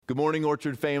Good morning,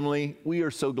 Orchard family. We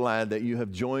are so glad that you have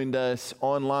joined us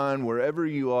online, wherever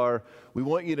you are. We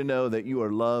want you to know that you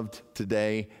are loved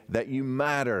today, that you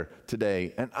matter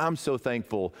today. And I'm so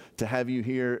thankful to have you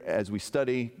here as we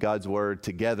study God's Word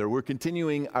together. We're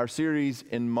continuing our series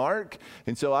in Mark.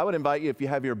 And so I would invite you, if you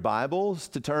have your Bibles,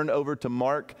 to turn over to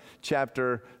Mark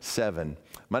chapter 7.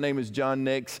 My name is John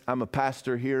Nix. I'm a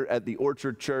pastor here at the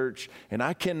Orchard Church, and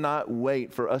I cannot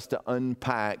wait for us to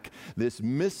unpack this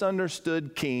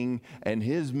misunderstood king and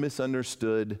his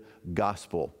misunderstood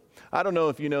gospel. I don't know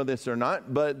if you know this or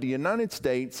not, but the United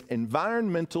States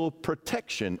Environmental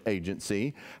Protection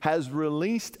Agency has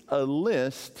released a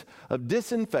list of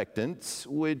disinfectants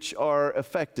which are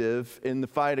effective in the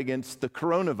fight against the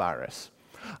coronavirus.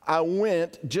 I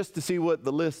went just to see what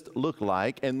the list looked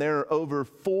like, and there are over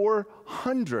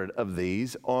 400 of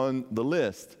these on the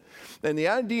list. And the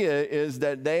idea is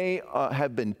that they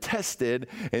have been tested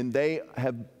and they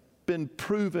have been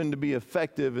proven to be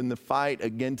effective in the fight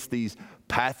against these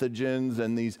pathogens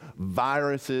and these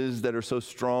viruses that are so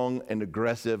strong and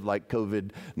aggressive like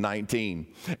COVID-19.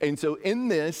 And so in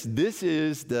this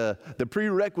is the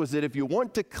prerequisite. If you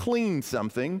want to clean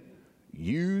something,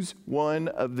 use one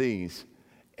of these.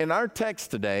 In our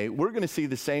text today, we're going to see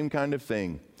the same kind of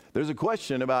thing. There's a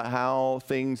question about how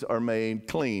things are made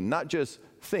clean. Not just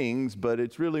things, but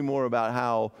it's really more about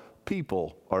how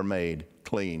people are made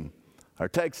clean. Our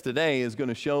text today is going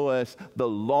to show us the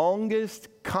longest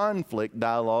conflict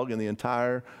dialogue in the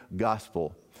entire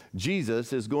gospel.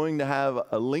 Jesus is going to have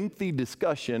a lengthy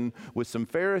discussion with some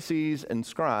Pharisees and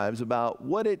scribes about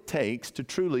what it takes to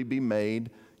truly be made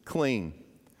clean.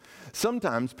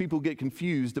 Sometimes people get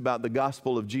confused about the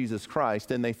gospel of Jesus Christ,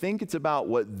 and they think it's about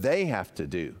what they have to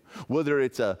do. Whether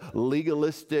it's a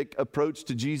legalistic approach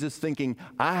to Jesus, thinking,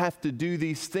 I have to do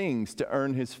these things to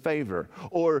earn his favor,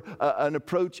 or an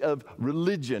approach of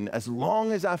religion. As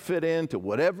long as I fit into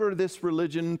whatever this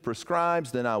religion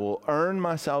prescribes, then I will earn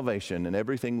my salvation and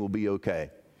everything will be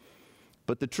okay.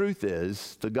 But the truth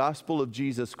is, the gospel of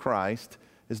Jesus Christ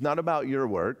is not about your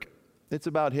work, it's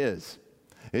about his.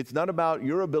 It's not about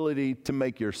your ability to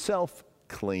make yourself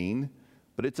clean,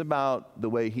 but it's about the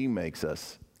way he makes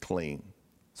us clean.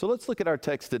 So let's look at our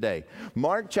text today.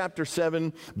 Mark chapter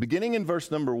 7, beginning in verse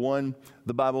number 1,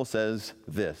 the Bible says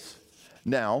this.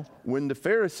 Now, when the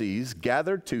Pharisees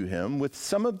gathered to him with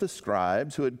some of the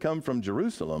scribes who had come from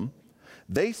Jerusalem,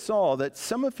 they saw that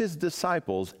some of his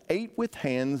disciples ate with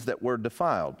hands that were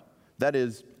defiled, that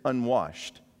is,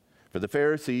 unwashed. For the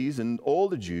Pharisees and all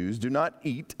the Jews do not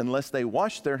eat unless they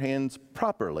wash their hands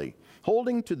properly,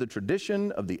 holding to the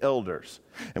tradition of the elders.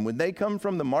 And when they come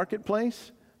from the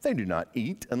marketplace, they do not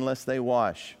eat unless they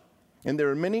wash. And there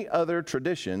are many other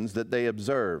traditions that they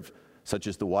observe, such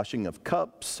as the washing of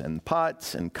cups and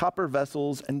pots and copper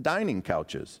vessels and dining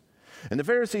couches. And the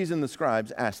Pharisees and the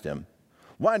scribes asked him,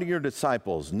 why do your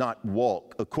disciples not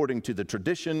walk according to the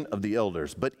tradition of the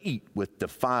elders, but eat with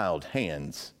defiled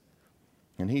hands?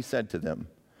 And he said to them,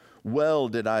 well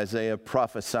did Isaiah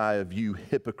prophesy of you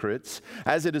hypocrites,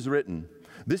 as it is written,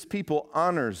 this people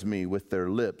honors me with their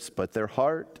lips, but their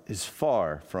heart is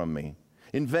far from me.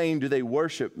 In vain do they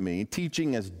worship me,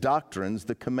 teaching as doctrines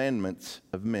the commandments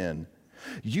of men.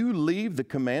 You leave the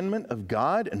commandment of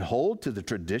God and hold to the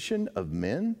tradition of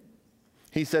men?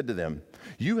 He said to them,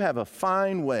 you have a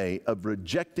fine way of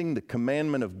rejecting the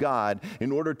commandment of God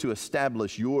in order to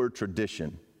establish your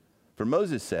tradition. For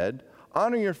Moses said,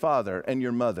 honor your father and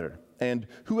your mother, and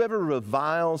whoever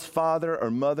reviles father or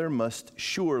mother must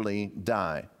surely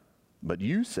die. But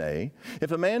you say, if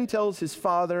a man tells his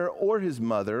father or his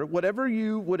mother, whatever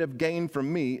you would have gained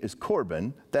from me is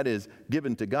Corban, that is,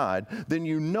 given to God, then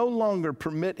you no longer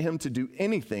permit him to do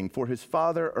anything for his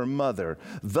father or mother,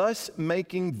 thus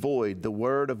making void the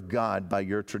word of God by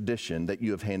your tradition that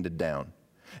you have handed down.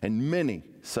 And many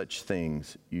such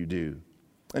things you do.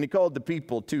 And he called the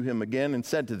people to him again and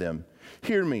said to them,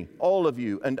 hear me, all of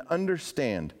you, and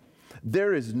understand.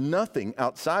 There is nothing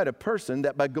outside a person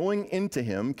that by going into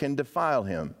him can defile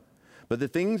him. But the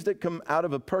things that come out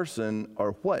of a person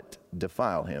are what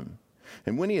defile him.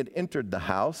 And when he had entered the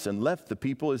house and left the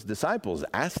people, his disciples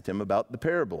asked him about the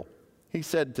parable. He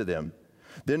said to them,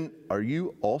 then are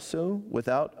you also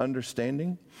without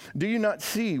understanding? Do you not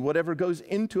see whatever goes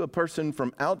into a person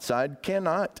from outside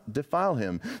cannot defile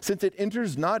him, since it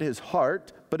enters not his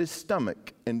heart, but his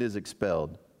stomach, and is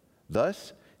expelled?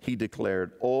 Thus he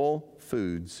declared all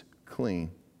foods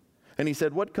clean. And he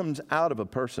said, what comes out of a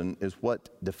person is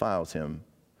what defiles him.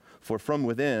 For from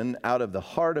within, out of the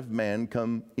heart of man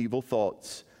come evil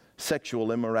thoughts,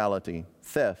 sexual immorality,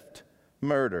 theft,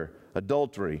 murder,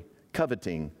 adultery,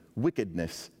 coveting,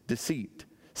 wickedness, deceit,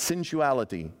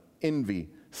 sensuality, envy,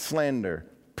 slander,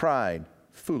 pride,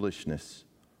 foolishness.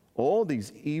 All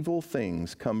these evil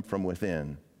things come from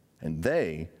within, and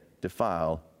they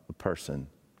defile a person.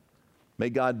 May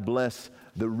God bless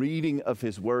the reading of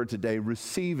his word today.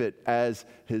 Receive it as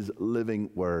his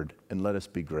living word, and let us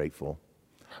be grateful.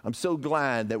 I'm so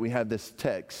glad that we have this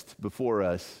text before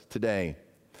us today.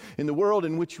 In the world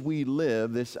in which we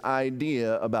live, this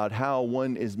idea about how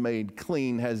one is made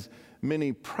clean has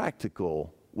many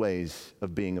practical ways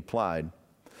of being applied.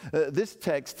 This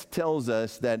text tells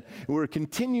us that we're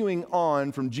continuing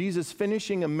on from Jesus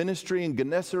finishing a ministry in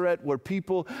Gennesaret where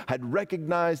people had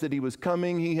recognized that he was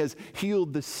coming. He has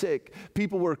healed the sick.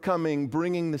 People were coming,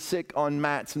 bringing the sick on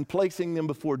mats and placing them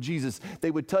before Jesus.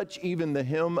 They would touch even the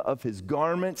hem of his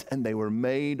garments, and they were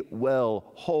made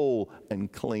well, whole,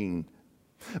 and clean.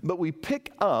 But we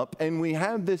pick up and we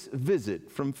have this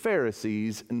visit from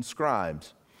Pharisees and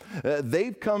scribes.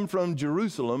 They've come from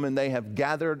Jerusalem and they have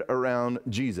gathered around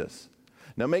Jesus.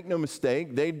 Now, make no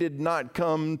mistake, they did not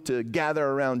come to gather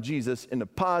around Jesus in a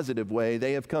positive way.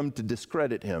 They have come to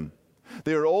discredit him.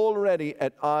 They are already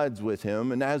at odds with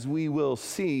him, and as we will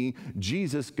see,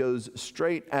 Jesus goes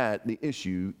straight at the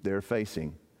issue they're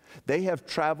facing. They have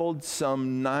traveled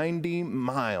some 90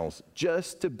 miles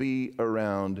just to be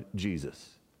around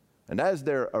Jesus. And as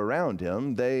they're around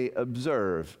him, they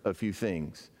observe a few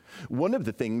things. One of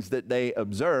the things that they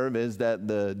observe is that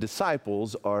the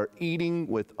disciples are eating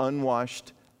with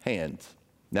unwashed hands.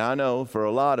 Now, I know for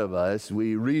a lot of us,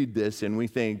 we read this and we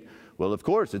think, well, of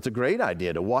course, it's a great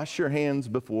idea to wash your hands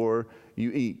before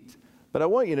you eat. But I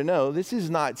want you to know, this is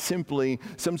not simply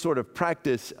some sort of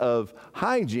practice of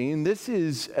hygiene. This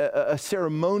is a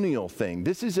ceremonial thing.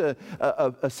 This is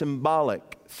a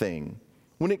symbolic thing.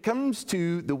 When it comes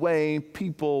to the way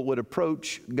people would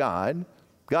approach God,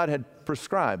 God had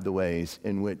prescribed the ways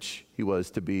in which he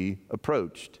was to be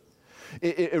approached.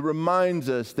 It reminds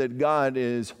us that God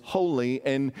is holy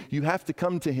and you have to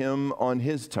come to him on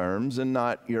his terms and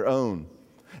not your own.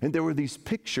 And there were these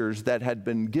pictures that had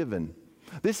been given.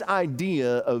 This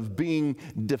idea of being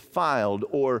defiled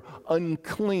or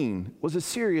unclean was a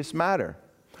serious matter.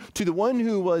 To the one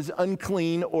who was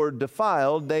unclean or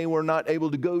defiled, they were not able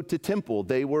to go to temple.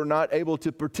 They were not able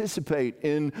to participate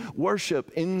in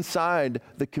worship inside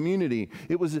the community.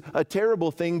 It was a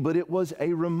terrible thing, but it was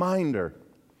a reminder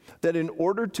that in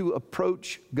order to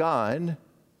approach God,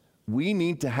 we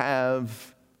need to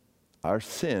have our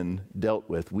sin dealt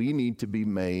with. We need to be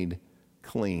made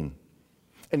clean.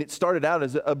 And it started out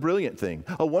as a brilliant thing,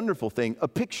 a wonderful thing, a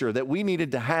picture that we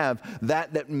needed to have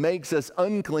that makes us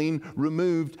unclean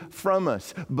removed from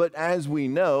us. But as we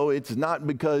know, it's not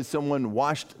because someone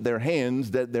washed their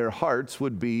hands that their hearts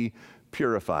would be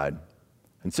purified.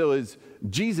 And so as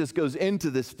Jesus goes into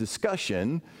this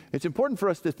discussion, it's important for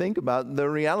us to think about the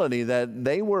reality that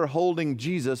they were holding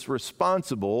Jesus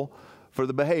responsible for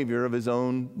the behavior of his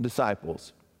own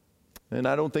disciples. And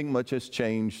I don't think much has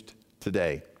changed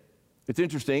today. It's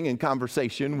interesting in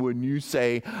conversation when you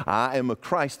say, I am a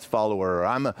Christ follower, or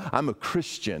I'm a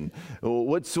Christian,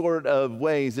 what sort of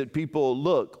ways that people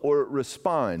look or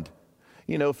respond.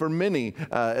 You know, for many,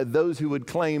 those who would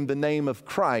claim the name of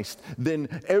Christ, then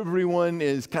everyone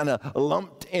is kind of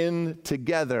lumped in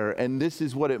together. And this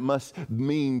is what it must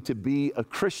mean to be a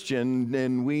Christian.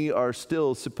 And we are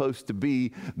still supposed to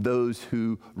be those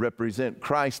who represent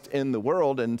Christ in the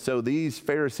world. And so these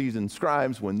Pharisees and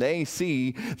scribes, when they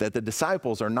see that the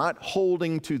disciples are not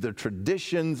holding to the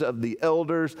traditions of the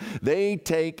elders, they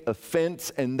take offense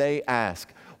and they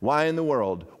ask, why in the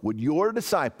world would your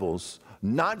disciples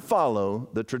not follow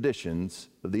the traditions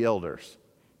of the elders?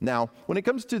 Now, when it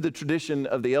comes to the tradition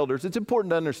of the elders, it's important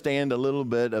to understand a little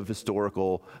bit of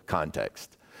historical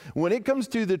context. When it comes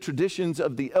to the traditions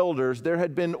of the elders, there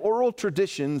had been oral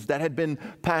traditions that had been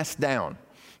passed down.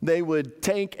 They would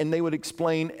take and they would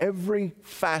explain every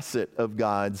facet of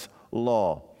God's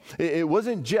law. It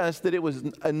wasn't just that it was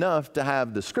enough to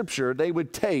have the scripture. They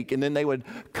would take and then they would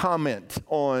comment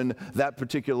on that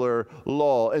particular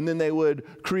law. And then they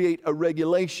would create a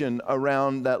regulation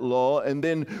around that law. And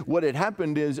then what had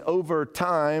happened is over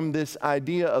time, this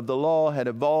idea of the law had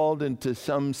evolved into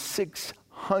some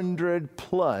 600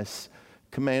 plus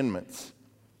commandments.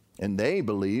 And they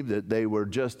believed that they were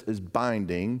just as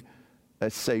binding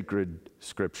as sacred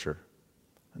scripture.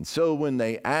 And so when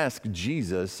they ask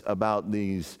Jesus about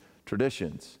these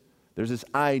traditions, there's this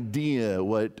idea,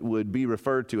 what would be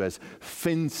referred to as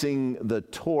fencing the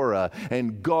Torah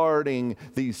and guarding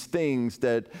these things,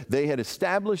 that they had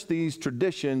established these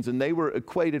traditions and they were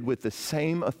equated with the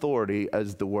same authority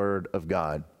as the Word of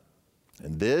God.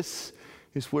 And this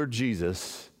is where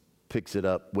Jesus picks it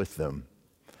up with them.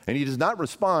 And he does not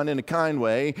respond in a kind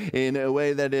way, in a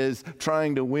way that is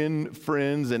trying to win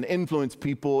friends and influence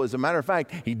people. As a matter of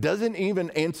fact, he doesn't even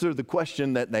answer the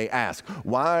question that they ask.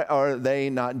 Why are they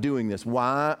not doing this?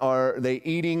 Why are they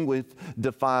eating with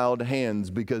defiled hands?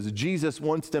 Because Jesus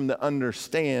wants them to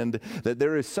understand that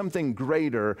there is something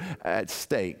greater at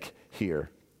stake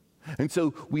here. And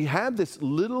so we have this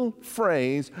little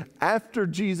phrase after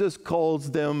Jesus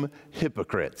calls them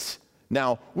hypocrites.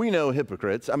 Now, we know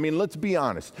hypocrites. I mean, let's be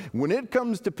honest. When it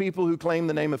comes to people who claim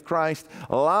the name of Christ,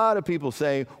 a lot of people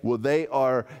say, well, they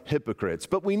are hypocrites.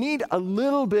 But we need a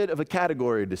little bit of a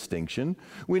category distinction.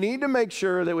 We need to make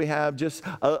sure that we have just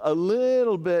a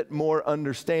little bit more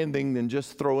understanding than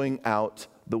just throwing out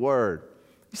the word.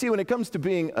 You see, when it comes to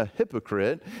being a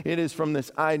hypocrite, it is from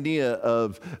this idea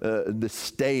of the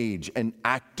stage and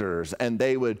actors, and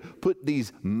they would put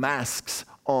these masks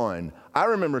on. I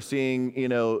remember seeing,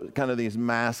 kind of these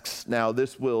masks. Now,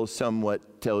 this will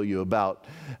somewhat tell you about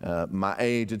my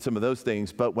age and some of those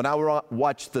things, but when I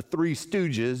watched The Three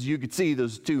Stooges, you could see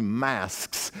those two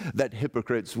masks that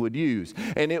hypocrites would use.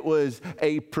 And it was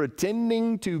a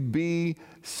pretending to be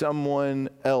someone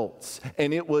else.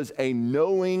 And it was a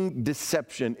knowing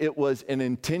deception. It was an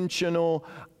intentional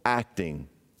acting.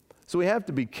 So we have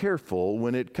to be careful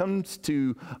when it comes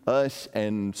to us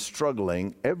and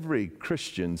struggling. Every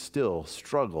Christian still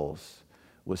struggles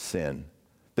with sin.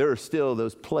 There are still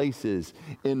those places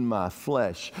in my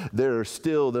flesh. There are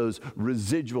still those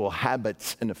residual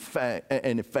habits and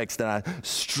effects that I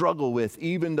struggle with.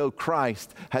 Even though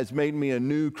Christ has made me a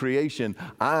new creation,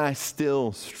 I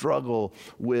still struggle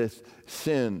with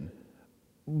sin.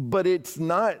 But it's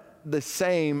not the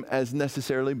same as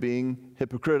necessarily being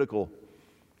hypocritical.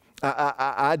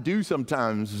 I do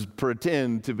sometimes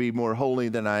pretend to be more holy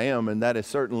than I am, and that is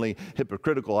certainly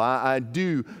hypocritical. I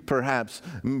do perhaps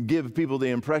give people the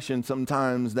impression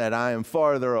sometimes that I am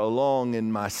farther along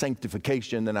in my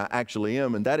sanctification than I actually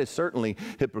am, and that is certainly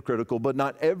hypocritical. But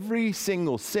not every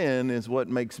single sin is what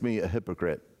makes me a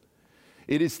hypocrite.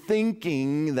 It is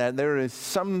thinking that there is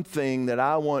something that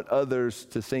I want others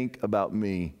to think about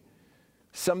me,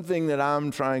 something that I'm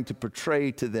trying to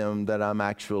portray to them that I'm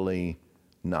actually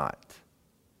not.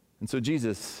 And so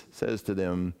Jesus says to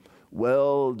them,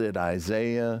 well did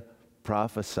Isaiah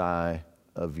prophesy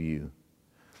of you.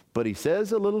 But he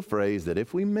says a little phrase that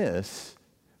if we miss,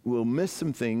 we'll miss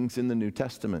some things in the New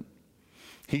Testament.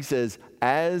 He says,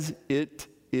 as it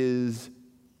is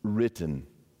written.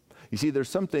 You see, there's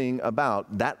something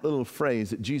about that little phrase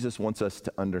that Jesus wants us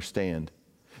to understand.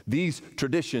 These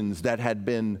traditions that had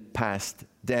been passed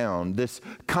down, this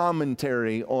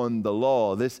commentary on the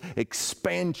law, this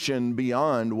expansion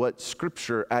beyond what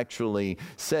Scripture actually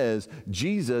says,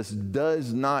 Jesus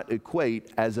does not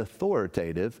equate as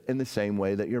authoritative in the same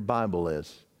way that your Bible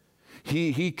is.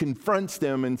 He confronts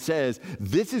them and says,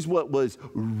 this is what was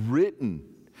written.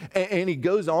 And he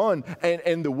goes on,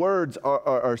 and the words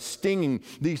are stinging.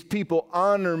 These people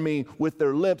honor me with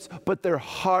their lips, but their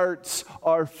hearts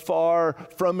are far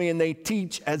from me, and they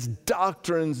teach as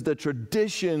doctrines the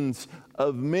traditions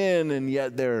of men, and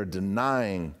yet they're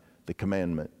denying the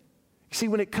commandment. You see,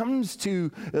 when it comes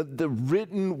to the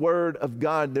written word of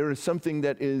God, there is something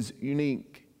that is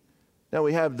unique. Now,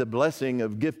 we have the blessing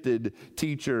of gifted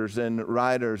teachers and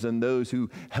writers and those who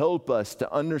help us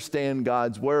to understand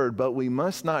God's word, but we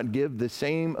must not give the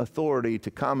same authority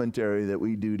to commentary that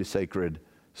we do to sacred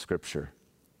Scripture.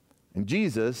 And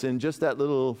Jesus, in just that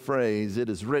little phrase, it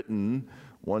is written,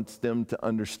 wants them to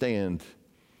understand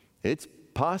it's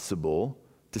possible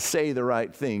to say the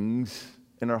right things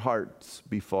and our hearts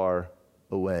be far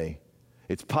away.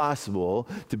 It's possible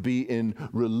to be in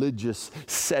religious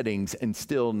settings and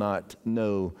still not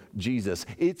know Jesus.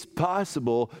 It's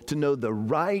possible to know the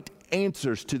right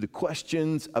answers to the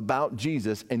questions about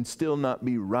Jesus and still not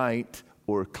be right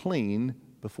or clean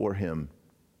before Him.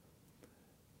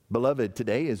 Beloved,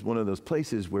 today is one of those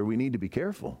places where we need to be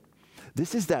careful.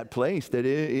 This is that place that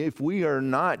if we are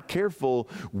not careful,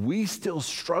 we still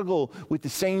struggle with the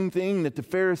same thing that the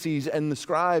Pharisees and the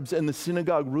scribes and the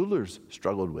synagogue rulers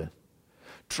struggled with.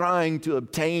 Trying to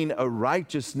obtain a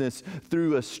righteousness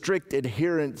through a strict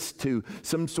adherence to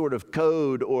some sort of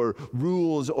code or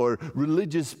rules or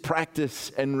religious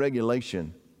practice and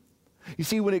regulation. You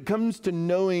see, when it comes to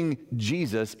knowing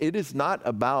Jesus, it is not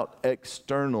about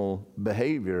external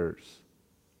behaviors.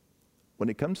 When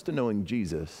it comes to knowing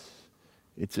Jesus,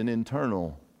 it's an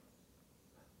internal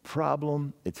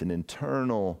problem. It's an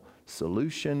internal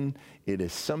solution. It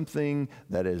is something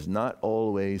that is not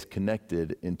always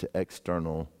connected into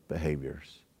external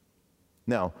behaviors.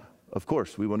 Now, Of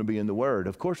course, we want to be in the Word.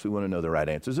 Of course, we want to know the right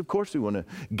answers. Of course, we want to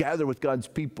gather with God's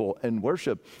people and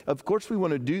worship. Of course, we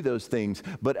want to do those things.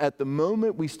 But at the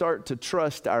moment we start to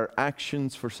trust our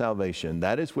actions for salvation,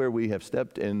 that is where we have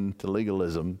stepped into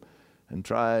legalism and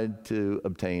tried to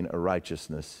obtain a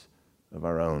righteousness of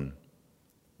our own.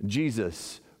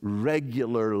 Jesus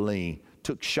regularly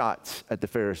took shots at the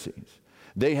Pharisees.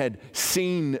 They had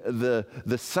seen the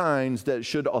signs that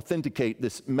should authenticate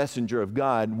this messenger of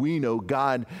God. We know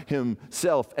God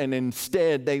himself. And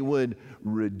instead, they would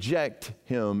reject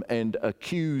him and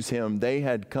accuse him. They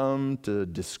had come to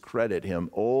discredit him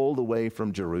all the way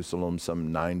from Jerusalem,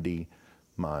 some 90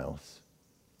 miles.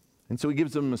 And so he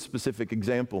gives them a specific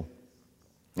example.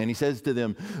 And he says to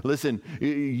them, listen,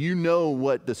 you know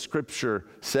what the scripture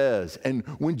says. And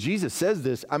when Jesus says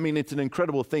this, I mean, it's an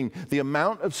incredible thing. The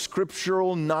amount of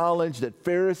scriptural knowledge that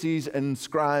Pharisees and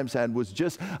scribes had was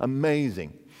just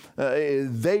amazing.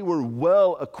 They were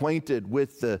well acquainted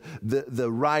with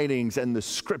the writings and the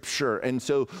scripture. And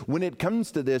so when it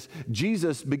comes to this,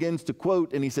 Jesus begins to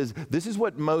quote, and he says, this is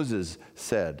what Moses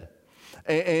said.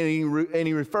 And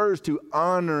he refers to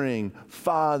honoring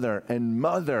father and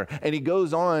mother. And he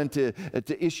goes on to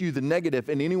issue the negative.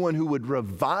 And anyone who would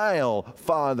revile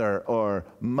father or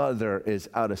mother is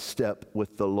out of step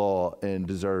with the law and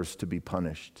deserves to be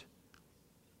punished.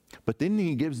 But then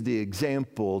he gives the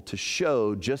example to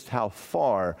show just how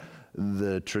far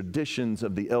the traditions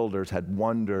of the elders had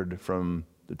wandered from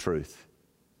the truth.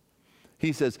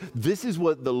 He says, this is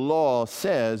what the law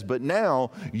says, but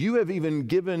now you have even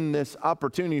given this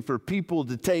opportunity for people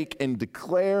to take and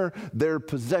declare their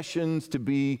possessions to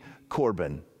be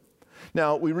Corban.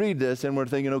 Now, we read this and we're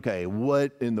thinking, okay,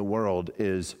 what in the world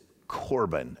is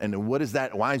Corban? And what is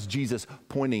that? Why is Jesus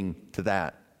pointing to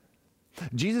that?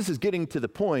 Jesus is getting to the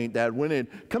point that when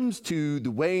it comes to the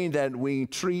way that we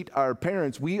treat our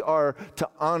parents, we are to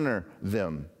honor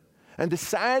them. And the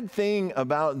sad thing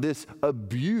about this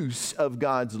abuse of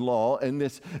God's law and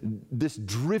this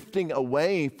drifting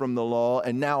away from the law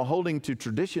and now holding to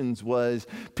traditions was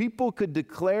people could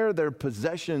declare their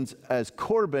possessions as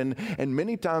Corban, and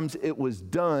many times it was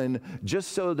done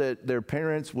just so that their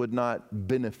parents would not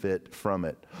benefit from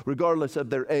it, regardless of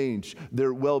their age,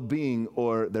 their well-being,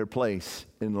 or their place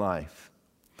in life.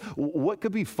 What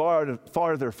could be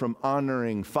farther from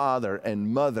honoring father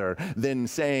and mother than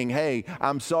saying, hey,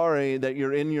 I'm sorry that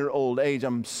you're in your old age.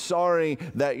 I'm sorry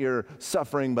that you're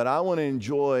suffering, but I want to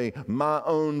enjoy my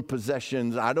own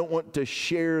possessions. I don't want to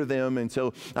share them, and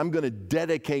so I'm going to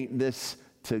dedicate this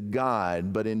to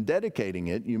God. But in dedicating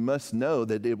it, you must know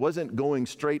that it wasn't going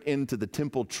straight into the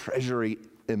temple treasury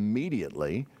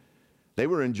immediately. They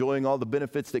were enjoying all the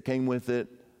benefits that came with it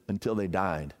until they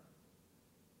died.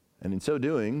 And in so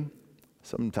doing,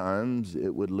 sometimes it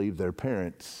would leave their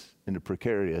parents in a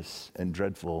precarious and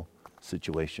dreadful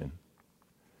situation.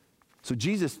 So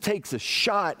Jesus takes a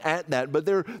shot at that, but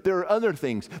there are other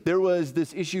things. There was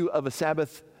this issue of a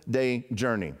Sabbath day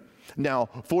journey. Now,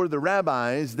 for the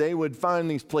rabbis, they would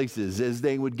find these places as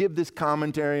they would give this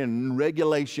commentary and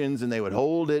regulations, and they would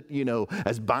hold it,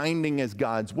 as binding as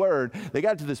God's word. They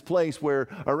got to this place where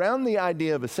around the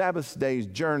idea of a Sabbath day's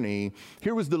journey,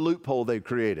 here was the loophole they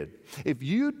created. If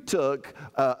you took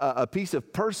a piece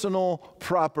of personal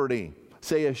property,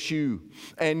 say a shoe,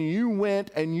 and you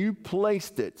went and you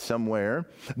placed it somewhere,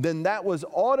 then that was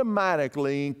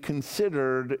automatically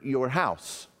considered your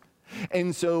house.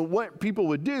 And so what people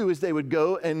would do is they would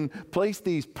go and place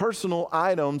these personal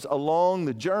items along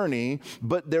the journey,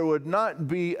 but there would not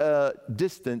be a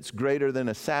distance greater than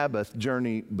a Sabbath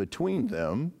journey between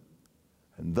them.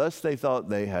 And thus they thought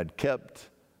they had kept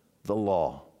the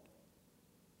law.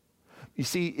 You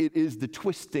see, it is the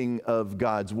twisting of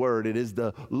God's word. It is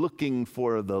the looking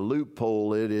for the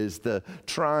loophole. It is the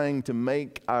trying to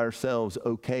make ourselves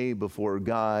okay before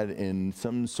God in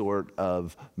some sort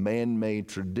of man-made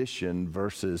tradition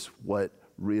versus what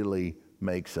really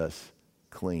makes us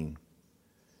clean.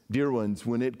 Dear ones,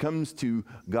 when it comes to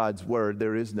God's word,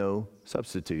 there is no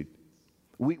substitute.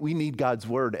 We need God's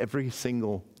word every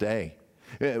single day.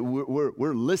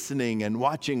 We're listening and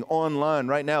watching online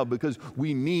right now because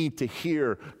we need to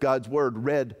hear God's word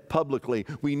read publicly.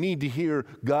 We need to hear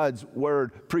God's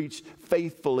word preached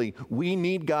faithfully. We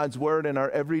need God's word in our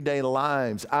everyday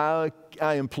lives. I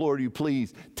implore you,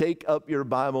 please, take up your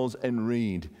Bibles and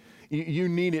read. You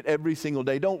need it every single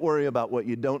day. Don't worry about what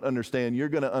you don't understand. You're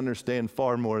going to understand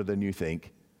far more than you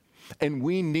think. And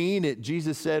we need it.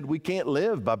 Jesus said we can't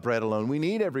live by bread alone. We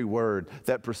need every word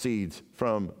that proceeds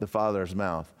from the Father's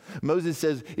mouth. Moses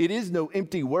says, it is no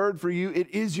empty word for you.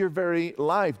 It is your very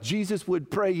life. Jesus would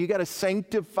pray, you got to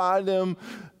sanctify them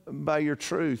by your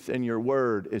truth, and your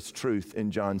word is truth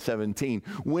in John 17.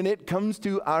 When it comes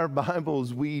to our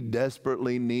Bibles, we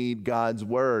desperately need God's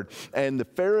word. And the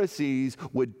Pharisees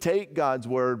would take God's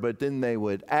word, but then they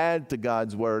would add to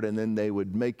God's word, and then they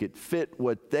would make it fit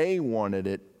what they wanted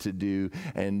it to do,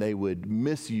 and they would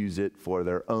misuse it for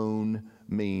their own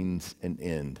means and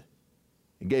end.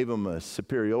 It gave them a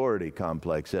superiority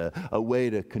complex, a way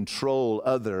to control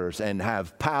others and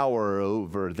have power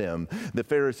over them. The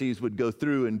Pharisees would go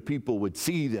through and people would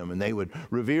see them and they would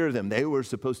revere them. They were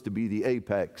supposed to be the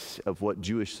apex of what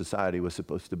Jewish society was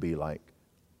supposed to be like.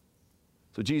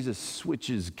 So Jesus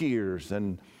switches gears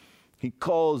and he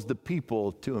calls the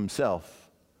people to himself.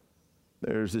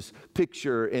 There's this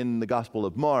picture in the Gospel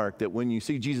of Mark that when you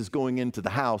see Jesus going into the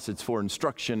house, it's for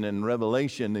instruction and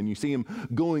revelation, and you see him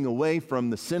going away from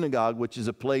the synagogue, which is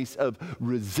a place of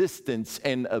resistance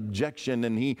and objection,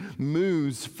 and he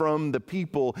moves from the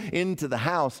people into the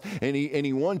house, and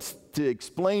he wants to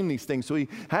explain these things. So he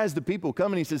has the people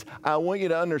come and he says, I want you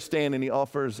to understand, and he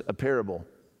offers a parable.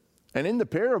 And in the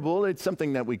parable, it's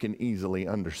something that we can easily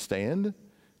understand.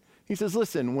 He says,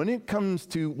 listen, when it comes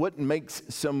to what makes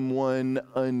someone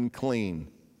unclean,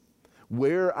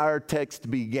 where our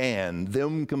text began,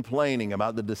 them complaining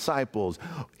about the disciples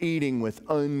eating with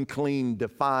unclean,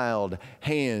 defiled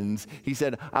hands, he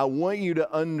said, I want you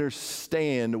to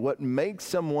understand what makes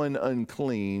someone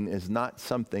unclean is not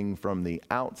something from the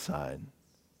outside.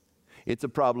 It's a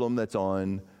problem that's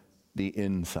on the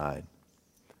inside.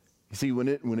 You see, when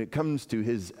it comes to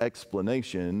his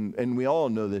explanation, and we all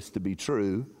know this to be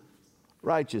true,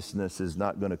 righteousness is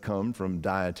not going to come from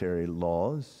dietary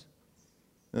laws.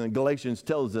 And Galatians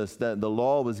tells us that the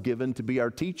law was given to be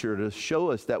our teacher, to show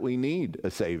us that we need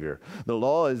a Savior. The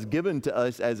law is given to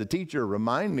us as a teacher,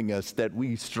 reminding us that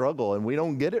we struggle and we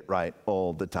don't get it right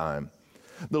all the time.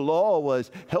 The law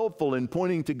was helpful in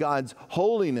pointing to God's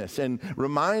holiness and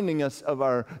reminding us of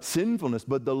our sinfulness,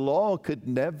 but the law could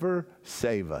never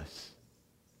save us.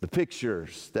 The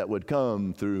pictures that would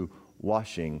come through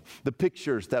washing, the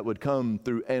pictures that would come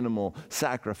through animal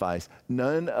sacrifice,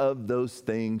 none of those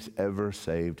things ever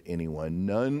saved anyone.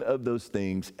 None of those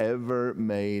things ever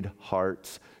made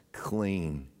hearts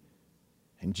clean.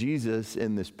 And Jesus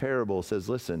in this parable says,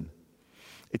 listen,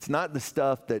 it's not the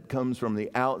stuff that comes from the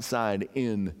outside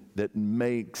in that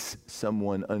makes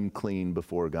someone unclean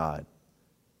before God.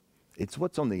 It's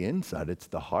what's on the inside. It's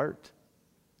the heart.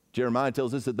 Jeremiah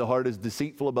tells us that the heart is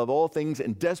deceitful above all things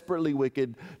and desperately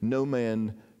wicked. No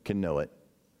man can know it.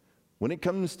 When it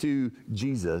comes to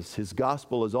Jesus, his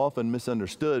gospel is often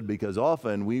misunderstood because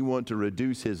often we want to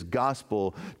reduce his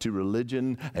gospel to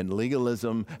religion and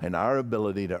legalism and our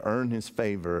ability to earn his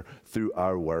favor through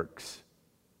our works.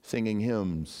 Singing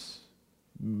hymns,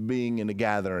 being in a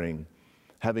gathering,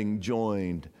 having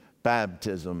joined,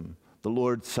 baptism, the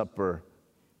Lord's Supper,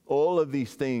 all of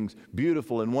these things,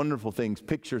 beautiful and wonderful things,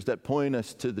 pictures that point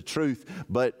us to the truth,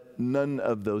 but none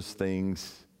of those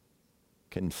things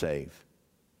can save.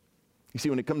 You see,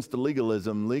 when it comes to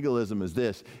legalism is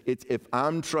this. It's if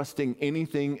I'm trusting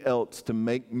anything else to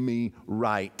make me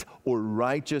right or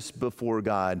righteous before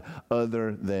God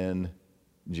other than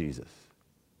Jesus.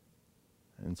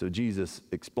 And so Jesus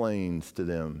explains to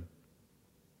them.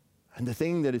 And the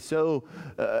thing that is so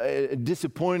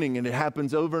disappointing, and it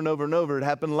happens over and over and over, it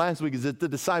happened last week, is that the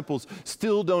disciples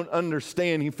still don't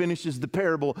understand. He finishes the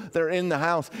parable. They're in the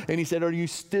house, and he said, are you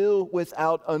still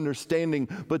without understanding?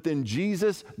 But then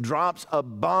Jesus drops a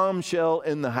bombshell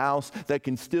in the house that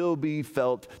can still be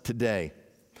felt today.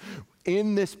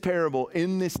 In this parable,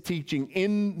 in this teaching,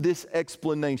 in this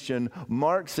explanation,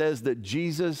 Mark says that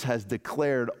Jesus has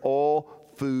declared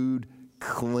all food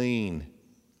clean.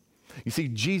 You see,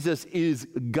 Jesus is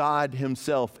God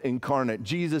himself incarnate.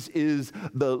 Jesus is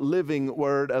the living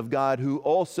Word of God who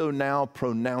also now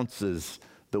pronounces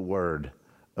the Word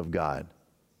of God.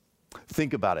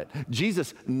 Think about it.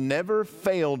 Jesus never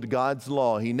failed God's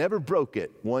law. He never broke it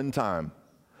one time.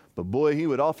 But boy, he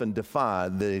would often defy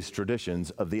these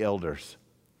traditions of the elders.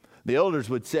 The elders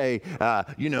would say,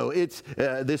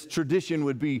 this tradition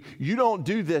would be, you don't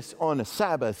do this on a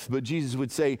Sabbath. But Jesus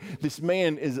would say, this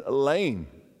man is lame.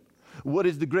 What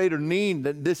is the greater need,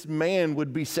 that this man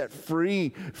would be set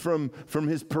free from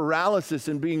his paralysis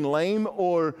and being lame,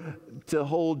 or to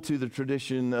hold to the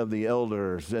tradition of the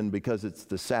elders and because it's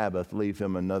the Sabbath, leave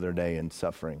him another day in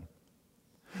suffering?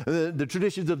 The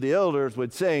traditions of the elders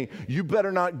would say, you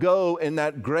better not go in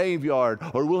that graveyard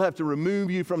or we'll have to remove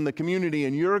you from the community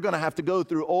and you're going to have to go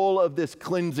through all of this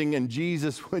cleansing. And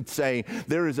Jesus would say,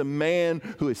 there is a man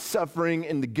who is suffering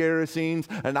in the Gerasenes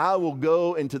and I will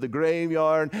go into the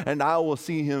graveyard and I will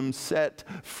see him set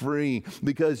free,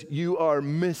 because you are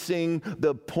missing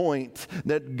the point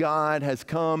that God has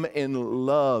come in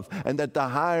love and that the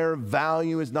higher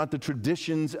value is not the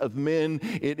traditions of men,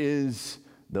 it is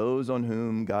those on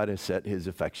whom God has set his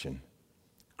affection,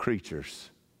 creatures.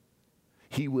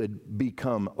 He would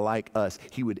become like us.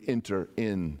 He would enter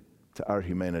into our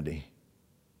humanity.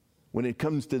 When it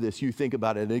comes to this, you think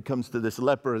about it, it comes to this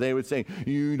leper. They would say,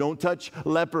 you don't touch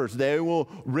lepers. They will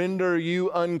render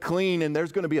you unclean. And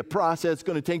there's going to be a process. It's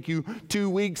going to take you 2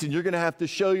 weeks and you're going to have to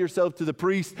show yourself to the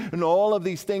priest. And all of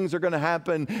these things are going to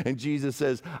happen. And Jesus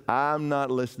says, I'm not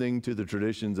listening to the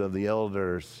traditions of the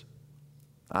elders.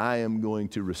 I am going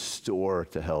to restore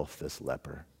to health this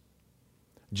leper.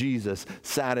 Jesus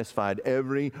satisfied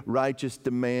every righteous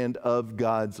demand of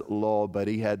God's law, but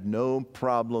he had no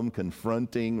problem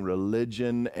confronting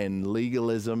religion and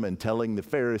legalism and telling the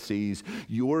Pharisees,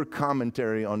 your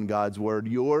commentary on God's word,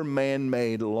 your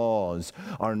man-made laws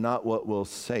are not what will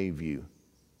save you.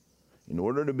 In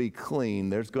order to be clean,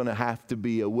 there's going to have to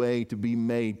be a way to be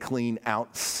made clean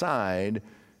outside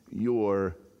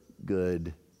your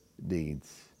good deeds.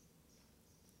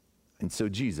 And so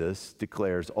Jesus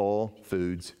declares all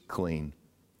foods clean.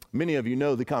 Many of you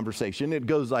know the conversation. It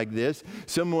goes like this.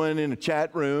 Someone in a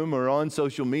chat room or on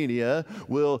social media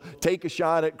will take a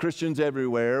shot at Christians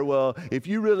everywhere. Well, if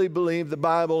you really believe the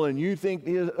Bible and you think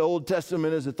the Old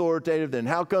Testament is authoritative, then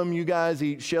how come you guys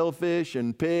eat shellfish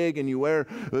and pig and you wear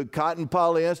cotton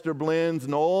polyester blends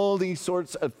and all these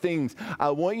sorts of things? I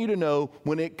want you to know,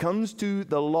 when it comes to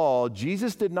the law,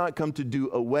 Jesus did not come to do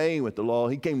away with the law.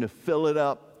 He came to fill it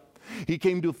up. He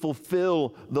came to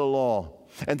fulfill the law.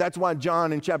 And that's why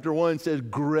John in chapter 1 says,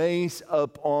 grace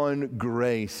upon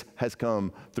grace has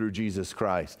come through Jesus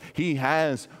Christ. He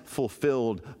has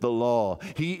fulfilled the law.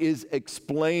 He is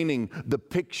explaining the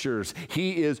pictures.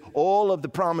 He is, all of the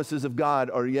promises of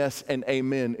God are yes and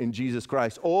amen in Jesus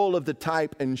Christ. All of the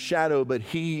type and shadow, but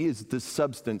he is the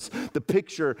substance. The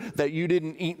picture that you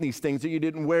didn't eat these things, that you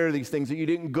didn't wear these things, that you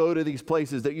didn't go to these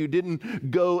places, that you didn't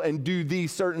go and do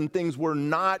these certain things were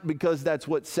not because that's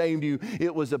what saved you.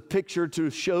 It was a picture to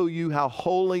show you how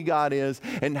holy God is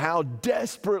and how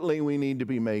desperately we need to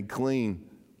be made clean.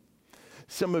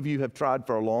 Some of you have tried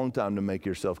for a long time to make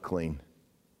yourself clean.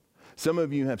 Some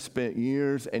of you have spent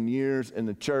years and years in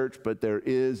the church, but there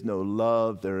is no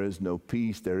love, there is no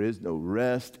peace, there is no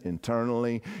rest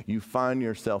internally. You find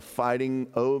yourself fighting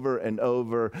over and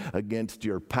over against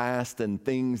your past and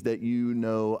things that you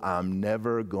know, I'm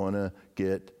never going to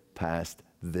get past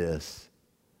this.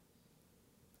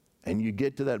 And you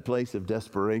get to that place of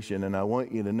desperation, and I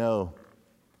want you to know,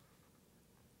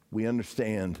 we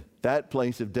understand that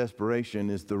place of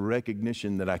desperation is the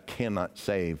recognition that I cannot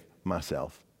save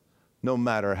myself. No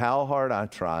matter how hard I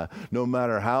try, no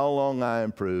matter how long I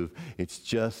improve, it's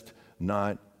just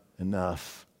not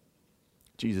enough.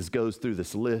 Jesus goes through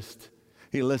this list.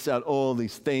 He lists out all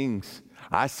these things.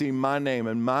 I see my name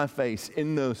and my face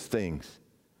in those things.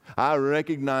 I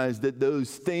recognize that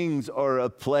those things are a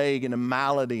plague and a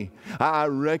malady. I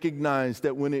recognize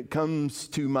that when it comes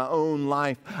to my own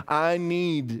life, I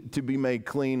need to be made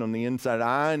clean on the inside.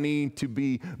 I need to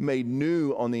be made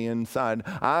new on the inside.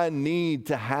 I need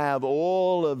to have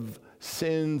all of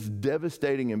sin's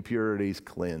devastating impurities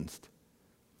cleansed.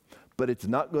 But it's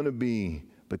not going to be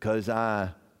because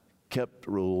I kept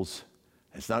rules.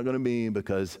 It's not going to be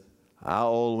because I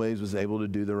always was able to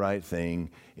do the right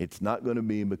thing. It's not going to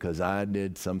be because I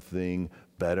did something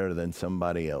better than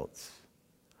somebody else.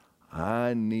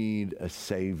 I need a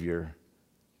Savior.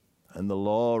 And the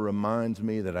law reminds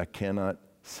me that I cannot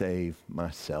save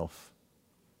myself.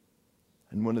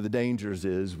 And one of the dangers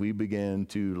is we begin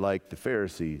to, like the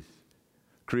Pharisees,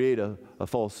 create a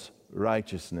false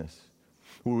righteousness,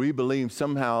 where we believe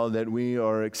somehow that we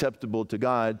are acceptable to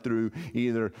God through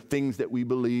either things that we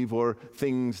believe or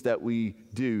things that we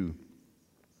do.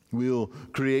 We'll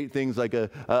create things like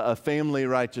a family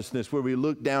righteousness where we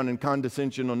look down in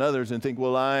condescension on others and think,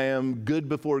 well, I am good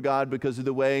before God because of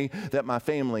the way that my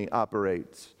family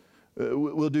operates.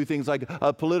 We'll do things like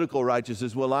a political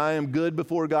righteousness. Well, I am good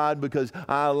before God because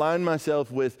I align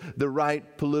myself with the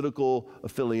right political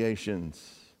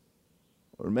affiliations.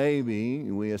 Or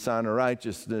maybe we assign a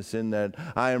righteousness in that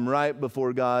I am right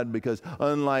before God because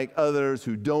unlike others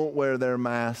who don't wear their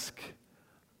mask,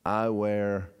 I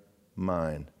wear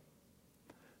mine.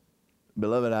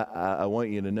 Beloved, I want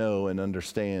you to know and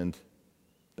understand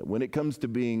that when it comes to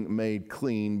being made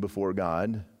clean before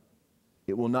God,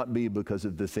 it will not be because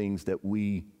of the things that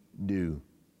we do.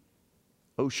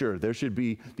 Oh, sure, there should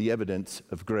be the evidence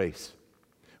of grace.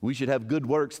 We should have good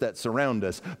works that surround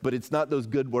us, but it's not those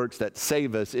good works that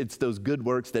save us. It's those good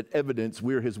works that evidence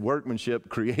we're His workmanship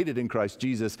created in Christ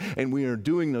Jesus, and we are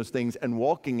doing those things and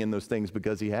walking in those things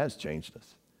because He has changed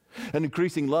us. An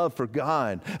increasing love for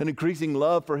God, an increasing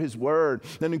love for His Word,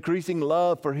 an increasing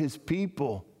love for His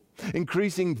people,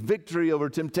 increasing victory over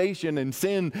temptation and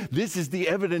sin. This is the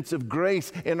evidence of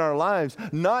grace in our lives.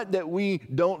 Not that we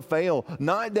don't fail,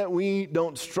 not that we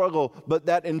don't struggle, but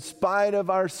that in spite of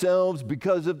ourselves,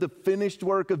 because of the finished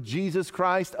work of Jesus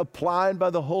Christ applied by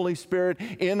the Holy Spirit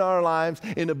in our lives,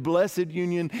 in a blessed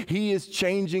union, He is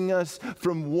changing us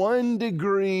from one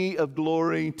degree of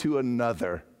glory to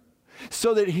another,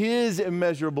 so that His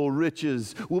immeasurable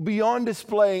riches will be on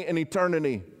display in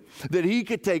eternity. That He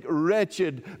could take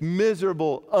wretched,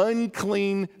 miserable,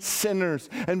 unclean sinners,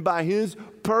 and by His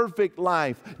perfect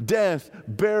life, death,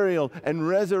 burial, and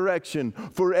resurrection,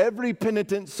 for every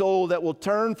penitent soul that will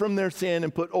turn from their sin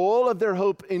and put all of their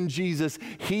hope in Jesus,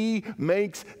 He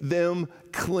makes them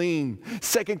clean.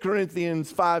 2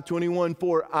 Corinthians 5:21,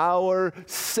 for our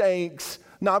sakes,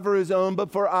 not for His own,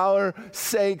 but for our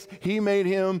sakes, He made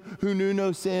Him who knew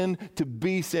no sin to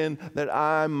be sin, that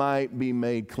I might be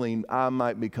made clean. I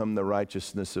might become the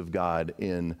righteousness of God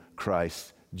in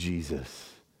Christ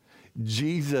Jesus.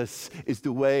 Jesus is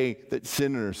the way that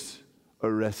sinners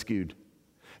are rescued.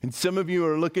 And some of you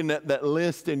are looking at that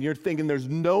list and you're thinking, there's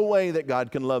no way that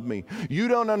God can love me. You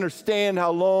don't understand how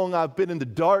long I've been in the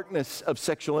darkness of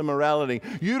sexual immorality.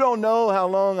 You don't know how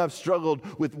long I've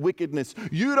struggled with wickedness.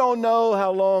 You don't know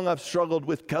how long I've struggled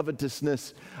with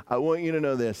covetousness. I want you to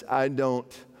know this. I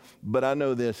don't, but I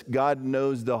know this. God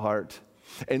knows the heart.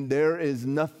 And there is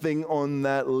nothing on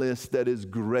that list that is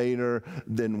greater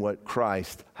than what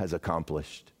Christ has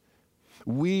accomplished.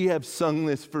 We have sung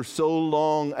this for so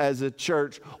long as a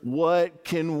church. What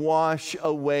can wash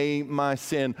away my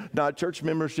sin? Not church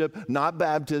membership, not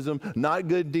baptism, not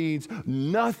good deeds,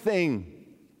 nothing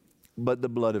but the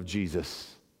blood of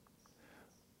Jesus.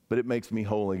 But it makes me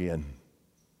whole again.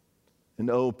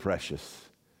 And oh, precious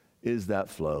is that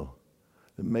flow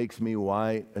that makes me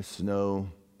white as snow.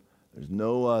 There's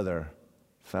no other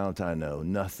fount I know,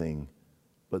 nothing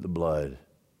but the blood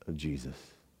of Jesus.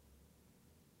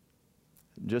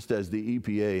 Just as the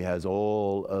EPA has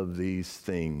all of these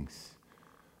things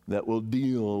that will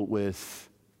deal with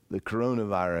the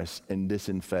coronavirus and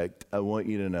disinfect, I want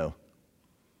you to know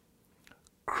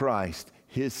Christ,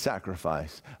 His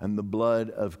sacrifice, and the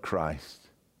blood of Christ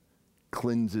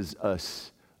cleanses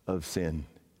us of sin.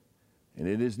 And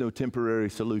it is no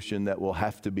temporary solution that will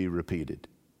have to be repeated.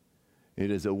 It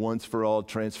is a once-for-all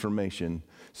transformation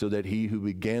so that He who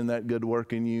began that good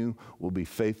work in you will be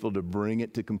faithful to bring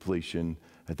it to completion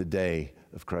at the day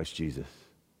of Christ Jesus.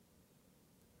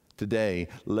 Today,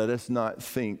 let us not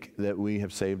think that we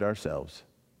have saved ourselves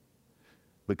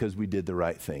because we did the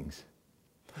right things.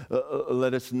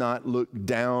 Let us not look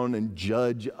down and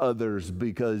judge others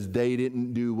because they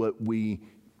didn't do what we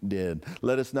did.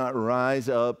 Let us not rise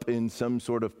up in some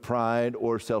sort of pride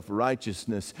or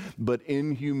self-righteousness, but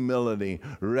in humility,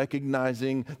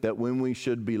 recognizing that when we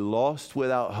should be lost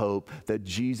without hope, that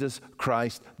Jesus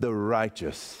Christ the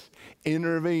righteous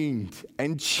intervened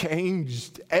and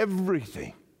changed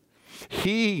everything.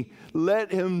 He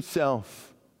let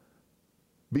Himself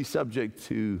be subject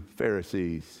to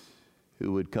Pharisees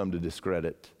who would come to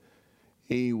discredit.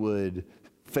 He would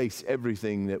face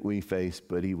everything that we face,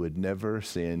 but He would never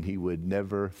sin. He would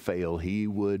never fail. He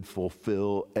would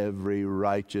fulfill every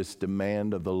righteous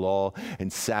demand of the law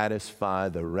and satisfy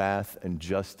the wrath and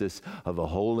justice of a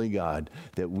holy God,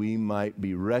 that we might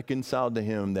be reconciled to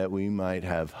Him, that we might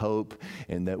have hope,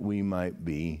 and that we might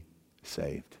be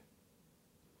saved.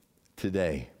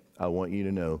 Today, I want you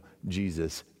to know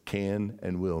Jesus can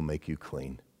and will make you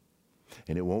clean.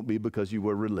 And it won't be because you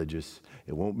were religious.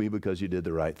 It won't be because you did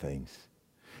the right things.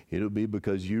 It'll be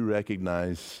because you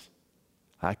recognize,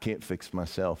 I can't fix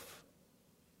myself,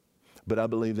 but I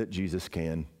believe that Jesus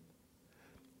can.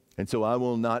 And so I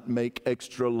will not make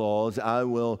extra laws. I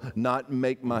will not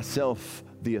make myself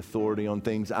the authority on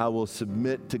things. I will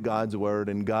submit to God's word,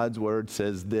 and God's word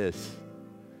says this: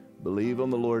 believe on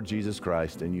the Lord Jesus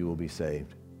Christ and you will be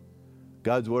saved.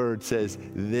 God's word says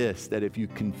this, that if you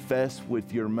confess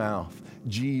with your mouth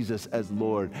Jesus as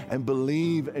Lord and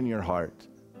believe in your heart,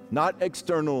 not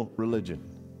external religion,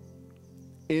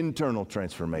 internal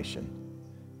transformation.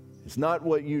 It's not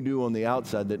what you do on the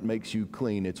outside that makes you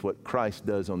clean. It's what Christ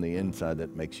does on the inside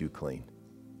that makes you clean.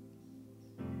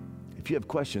 If you have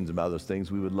questions about those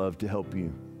things, we would love to help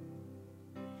you.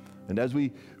 And as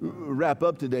we wrap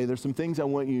up today, there's some things I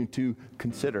want you to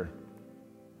consider.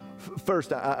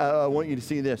 First, I want you to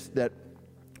see this, that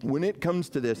when it comes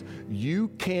to this, you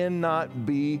cannot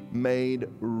be made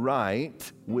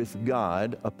right with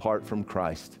God apart from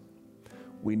Christ.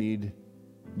 We need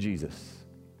Jesus.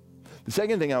 The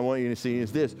second thing I want you to see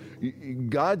is this: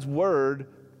 God's word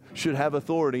should have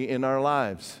authority in our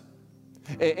lives.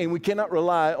 And we cannot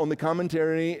rely on the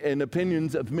commentary and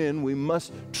opinions of men. We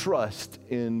must trust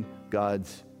in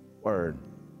God's word.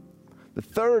 The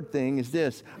third thing is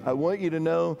this: I want you to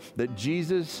know that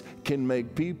Jesus can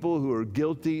make people who are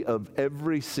guilty of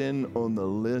every sin on the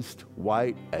list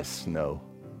white as snow.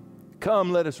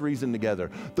 Come, let us reason together.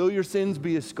 Though your sins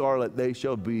be as scarlet, they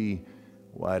shall be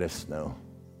white as snow.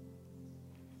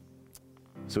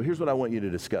 So here's what I want you to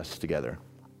discuss together.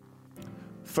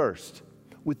 First,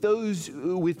 with those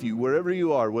with you, wherever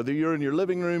you are, whether you're in your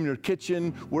living room, your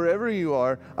kitchen, wherever you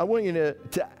are, I want you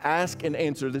to ask and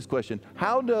answer this question: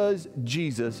 how does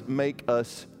Jesus make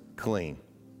us clean?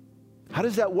 How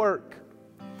does that work?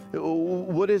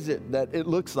 What is it that it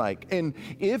looks like? And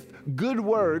if good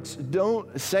works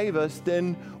don't save us,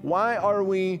 then why are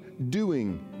we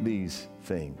doing these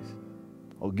things?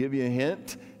 I'll give you a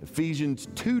hint. Ephesians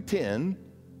 2:10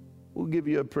 will give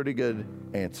you a pretty good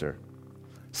answer.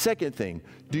 Second thing,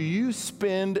 do you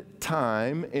spend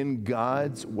time in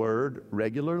God's word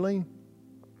regularly?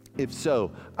 If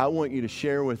so, I want you to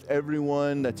share with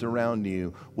everyone that's around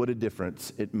you what a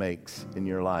difference it makes in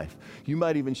your life. You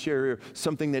might even share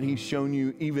something that he's shown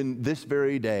you even this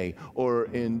very day or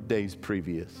in days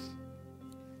previous.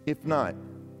 If not,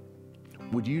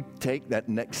 would you take that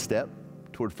next step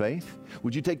toward faith?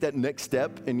 Would you take that next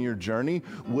step in your journey?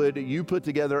 Would you put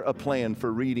together a plan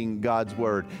for reading God's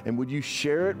word? And would you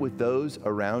share it with those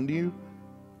around you?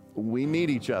 We need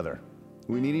each other.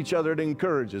 We need each other to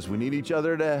encourage us. We need each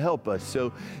other to help us.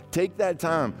 So take that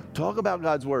time. Talk about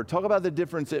God's word. Talk about the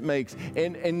difference it makes.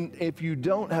 And if you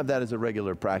don't have that as a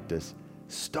regular practice,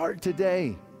 start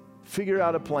today. Figure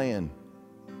out a plan.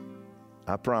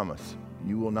 I promise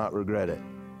you will not regret it.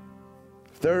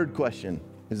 Third question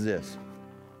is this: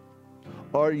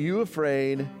 are you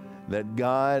afraid that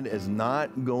God is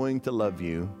not going to love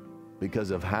you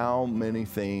because of how many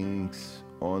things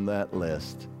on that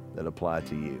list that apply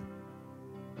to you?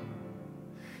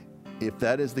 If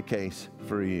that is the case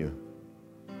for you,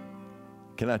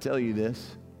 can I tell you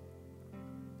this?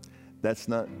 That's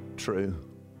not true.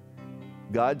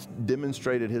 God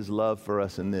demonstrated his love for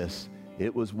us in this: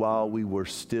 it was while we were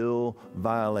still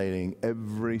violating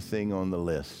everything on the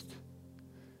list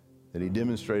that he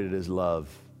demonstrated his love,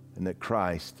 and that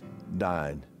Christ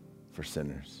died for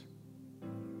sinners.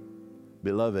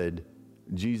 Beloved,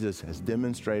 Jesus has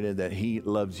demonstrated that he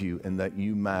loves you and that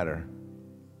you matter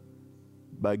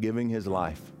by giving his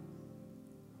life.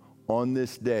 On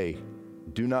this day,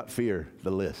 do not fear the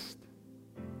list.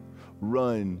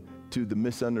 Run to the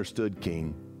misunderstood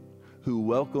King who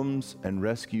welcomes and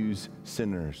rescues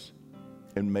sinners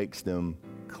and makes them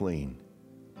clean.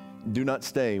 Do not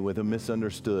stay with a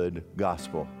misunderstood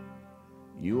gospel.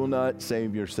 You will not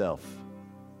save yourself.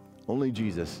 Only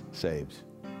Jesus saves.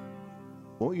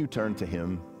 Won't you turn to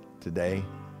him today?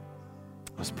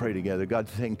 Let's pray together. God,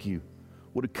 thank you.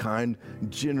 What a kind,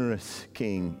 generous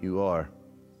King you are.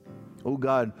 Oh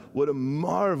God, what a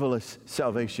marvelous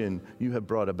salvation you have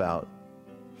brought about.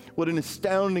 What an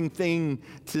astounding thing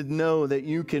to know that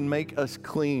you can make us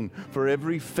clean for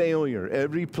every failure,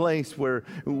 every place where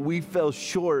we fell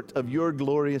short of your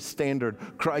glorious standard.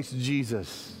 Christ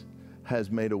Jesus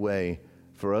has made a way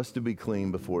for us to be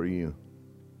clean before you.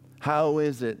 How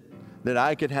is it that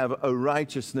I could have a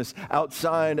righteousness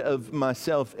outside of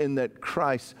myself, and that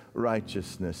Christ's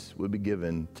righteousness would be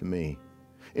given to me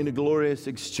in a glorious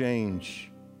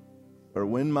exchange? Or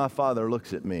when my Father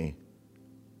looks at me,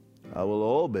 I will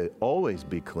always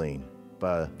be clean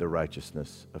by the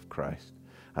righteousness of Christ.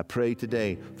 I pray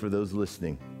today for those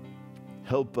listening.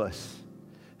 Help us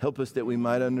that we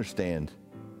might understand.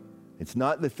 It's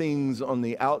not the things on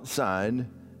the outside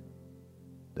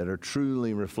that are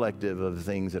truly reflective of the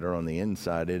things that are on the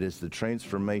inside. It is the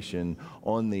transformation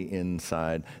on the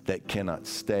inside that cannot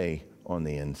stay on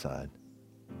the inside.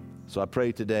 So I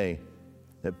pray today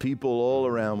that people all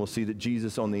around will see that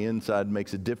Jesus on the inside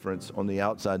makes a difference on the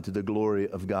outside to the glory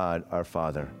of God our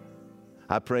Father.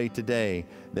 I pray today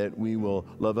that we will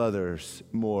love others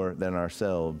more than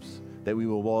ourselves, that we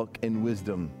will walk in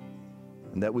wisdom,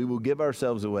 and that we will give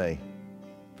ourselves away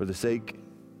for the sake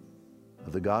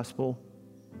of the gospel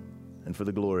and for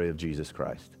the glory of Jesus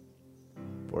Christ.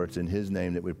 For it's in his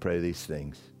name that we pray these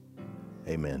things.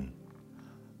 Amen.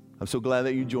 I'm so glad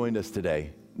that you joined us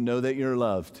today. Know that you're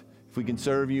loved. If we can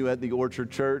serve you at the Orchard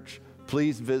Church,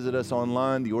 please visit us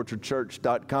online,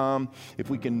 theorchardchurch.com. If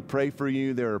we can pray for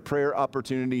you, there are prayer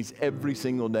opportunities every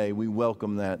single day. We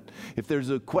welcome that. If there's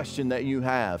a question that you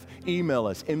have, email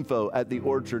us,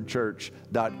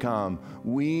 info@theorchardchurch.com.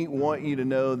 We want you to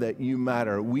know that you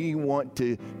matter. We want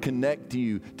to connect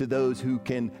you to those who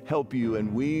can help you,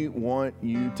 and we want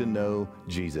you to know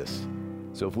Jesus.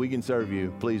 So if we can serve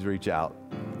you, please reach out.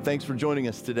 Thanks for joining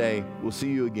us today. We'll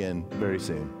see you again very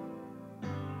soon.